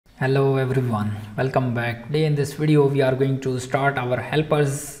Hello everyone, welcome back. Today in this video we are going to start our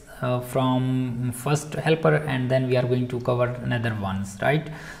helpers from first helper, and then we are going to cover another ones,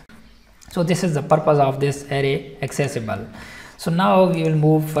 right? So this is the purpose of this array accessible. So now we will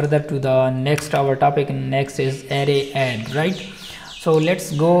move further to the next our topic, and next is array add, right? So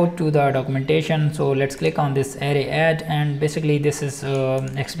let's go to the documentation. So let's click on this array add, and basically this is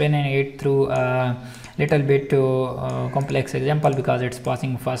explaining it through little bit complex example, because it's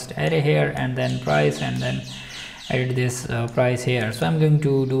passing first array here and then price, and then edit this price here. So I'm going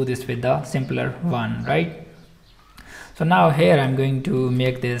to do this with the simpler one, right? So now here I'm going to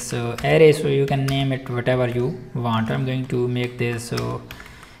make this array, so you can name it whatever you want. I'm going to make this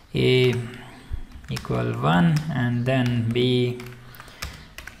a equal 1 and then b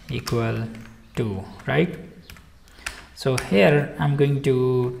equal 2, right? So here I'm going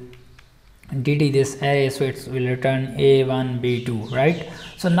to dd this array, so it will return a1 b2, right?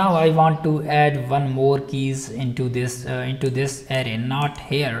 So now I want to add one more keys into this array, not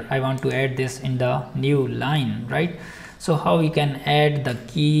here. I want to add this in the new line, right? So how we can add the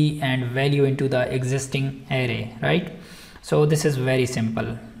key and value into the existing array, right? So this is very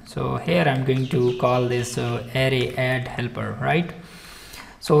simple. So here I'm going to call this array add helper, right?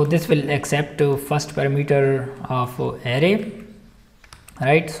 So this will accept first parameter of array,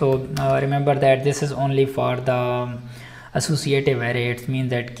 right? So remember that this is only for the associative array. It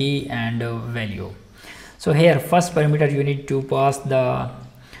means that key and value. So here first parameter you need to pass the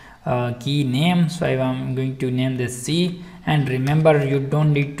key name. So I am going to name this C, and remember you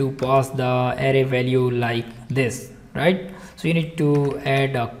don't need to pass the array value like this, right? So you need to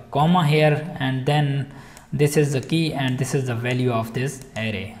add a comma here, and then this is the key and this is the value of this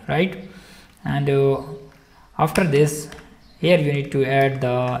array, right? And after this, here you need to add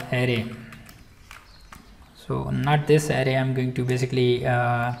the array. So not this array, I'm going to basically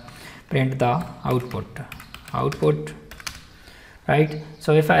print the output, right?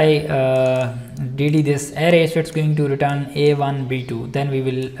 So if I dd this array, so it's going to return a1 b2, then we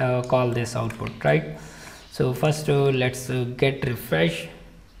will call this output, right? So first let's get refresh,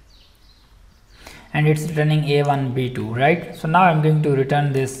 and it's returning a1 b2, right? So now I'm going to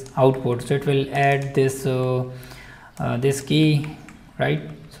return this output, so it will add this this key, right?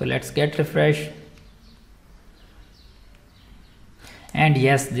 So let's get refresh, and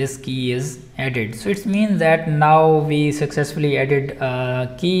yes, this key is added. So it means that now we successfully added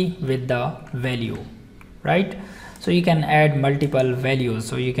a key with the value, right? So you can add multiple values.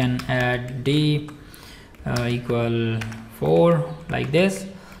 So you can add d equal 4 like this.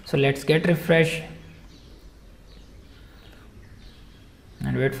 So let's get refresh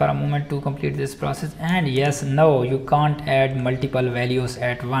and wait for a moment to complete this process. And yes, no, you can't add multiple values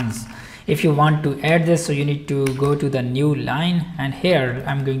at once. If you want to add this, so you need to go to the new line, and here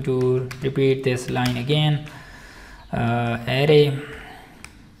I'm going to repeat this line again, array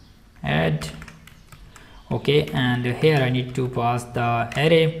add, okay, and here I need to pass the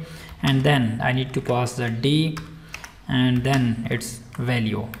array, and then I need to pass the d and then its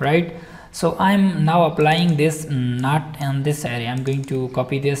value, right? So I'm now applying this not on this array. I'm going to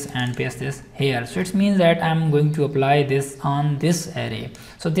copy this and paste this here. So it means that I'm going to apply this on this array.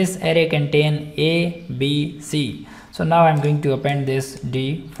 So this array contain a, b, c. So now I'm going to append this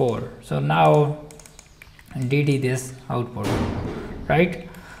d4. So now dd this output, right?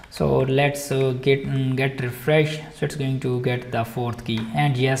 So let's get refresh. So it's going to get the fourth key,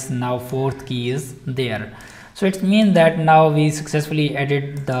 and yes, now fourth key is there. So it means that now we successfully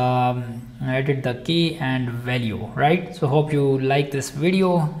added the key and value, right? So hope you like this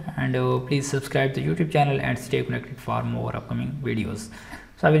video, and please subscribe to the YouTube channel and stay connected for more upcoming videos.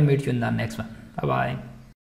 So I will meet you in the next one. Bye bye.